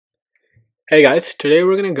Hey guys, today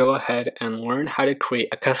we're going to go ahead and learn how to create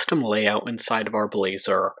a custom layout inside of our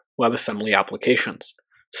Blazor WebAssembly applications.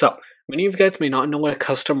 So, many of you guys may not know what a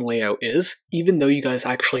custom layout is, even though you guys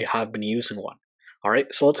actually have been using one.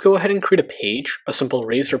 Alright, so let's go ahead and create a page, a simple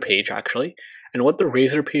Razor page actually, and what the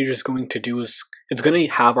Razor page is going to do is, it's going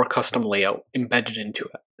to have our custom layout embedded into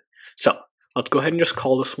it. So, let's go ahead and just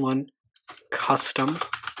call this one custom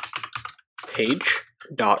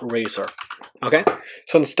page.razor. Okay,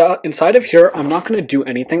 so inside of here, I'm not going to do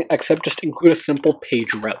anything except just include a simple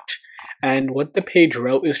page route. And what the page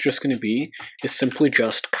route is just going to be is simply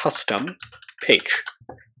just custom page.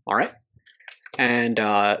 All right, and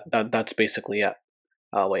that's basically it.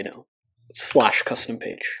 Wait, no, / custom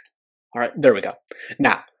page. All right, there we go.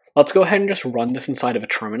 Now, let's go ahead and just run this inside of a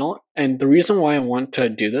terminal. And the reason why I want to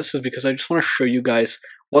do this is because I just want to show you guys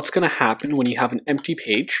what's going to happen when you have an empty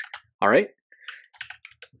page. All right.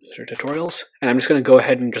 Tutorials, and I'm just going to go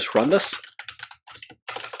ahead and just run this.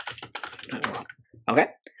 Okay,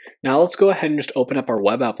 now let's go ahead and just open up our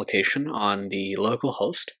web application on the local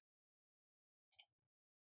host.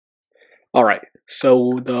 Alright,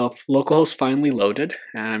 so the local host finally loaded,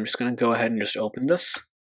 and I'm just going to go ahead and just open this.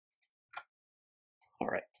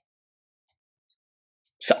 Alright,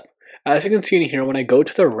 so as you can see in here, when I go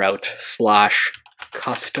to the route /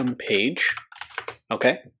 custom page,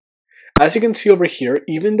 okay, as you can see over here,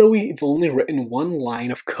 even though we've only written one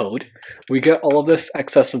line of code, we get all of this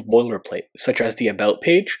excess of boilerplate, such as the about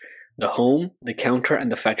page, the home, the counter,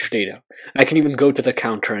 and the fetch data. I can even go to the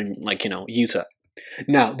counter and use it.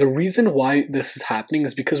 Now, the reason why this is happening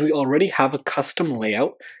is because we already have a custom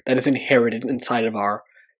layout that is inherited inside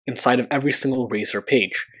of every single Razor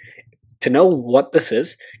page. To know what this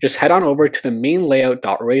is, just head on over to the main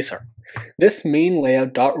layout.razor. This main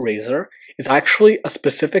layout.razor is actually a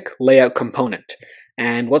specific layout component,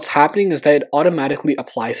 and what's happening is that it automatically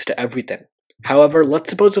applies to everything. However, let's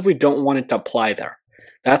suppose if we don't want it to apply there.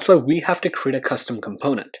 That's why we have to create a custom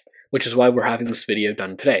component, which is why we're having this video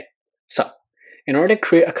done today. So, in order to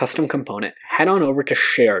create a custom component, head on over to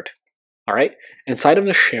shared. Alright, inside of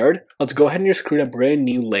the shared, let's go ahead and just create a brand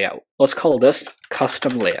new layout. Let's call this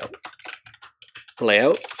custom layout.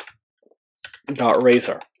 Layout.razor.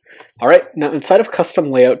 Alright, now inside of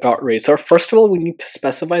custom layout.razor, first of all, we need to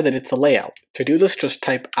specify that it's a layout. To do this, just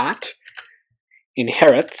type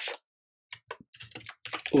 @inherits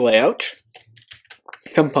layout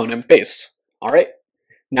component base. Alright,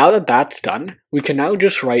 now that that's done, we can now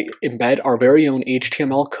just embed our very own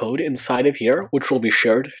HTML code inside of here, which will be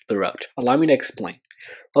shared throughout. Allow me to explain.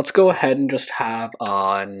 Let's go ahead and just have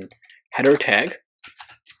an header tag.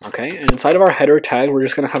 Okay, and inside of our header tag, we're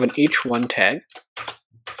just going to have an h1 tag.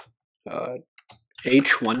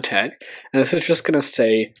 H1 tag, and this is just going to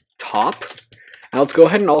say top. Now let's go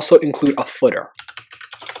ahead and also include a footer.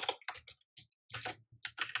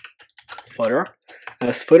 And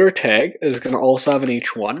this footer tag is going to also have an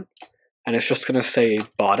h1, and it's just going to say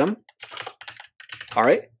bottom.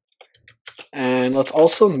 Alright, and let's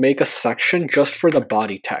also make a section just for the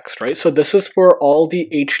body text, right? So this is for all the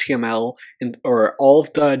HTML or all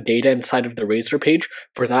of the data inside of the Razor page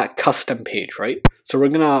for that custom page, right? So we're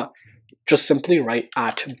going to just simply write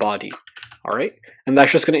 @body, alright? And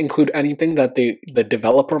that's just going to include anything that the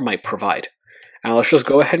developer might provide. And let's just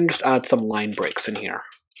go ahead and just add some line breaks in here.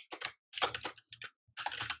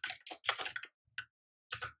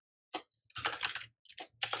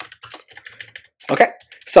 Okay,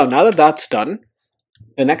 so now that that's done,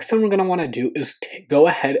 the next thing we're going to want to do is go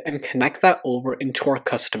ahead and connect that over into our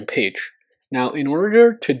custom page. Now, in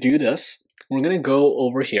order to do this, we're going to go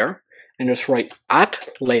over here and just write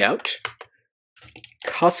 @layout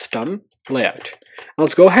custom layout. Now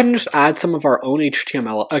let's go ahead and just add some of our own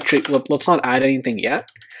HTML. Actually, let's not add anything yet,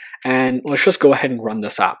 and let's just go ahead and run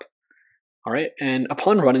this app. All right, and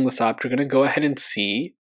upon running this app, you're going to go ahead and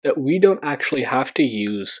see that we don't actually have to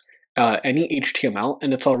use any HTML,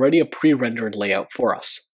 and it's already a pre-rendered layout for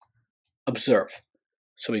us. Observe.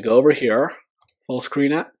 So we go over here, full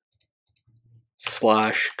screen it,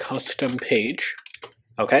 / custom page.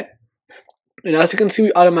 Okay. And as you can see,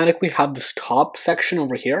 we automatically have this top section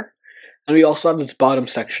over here, and we also have this bottom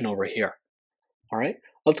section over here. Alright,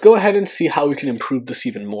 let's go ahead and see how we can improve this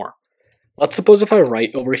even more. Let's suppose if I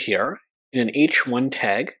write over here in an h1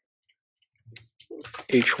 tag,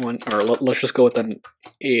 let's just go with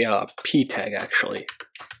a p tag actually,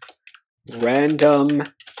 random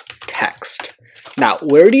text. Now,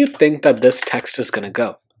 where do you think that this text is going to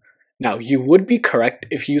go? Now, you would be correct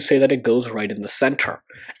if you say that it goes right in the center.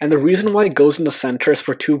 And the reason why it goes in the center is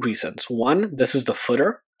for two reasons. One, this is the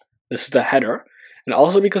footer, this is the header, and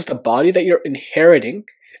also because the body that you're inheriting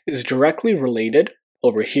is directly related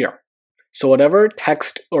over here. So whatever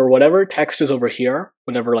text is over here,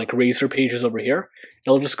 whatever like razor page is over here,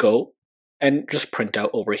 it'll just go and just print out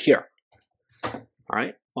over here. All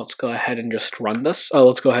right, let's go ahead and just run this.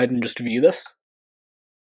 Let's go ahead and just view this.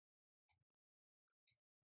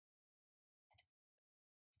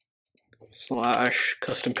 Slash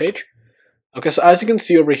custom page. Okay, so as you can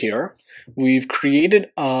see over here, we've created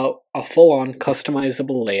a full-on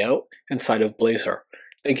customizable layout inside of Blazor.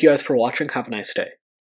 Thank you guys for watching. Have a nice day.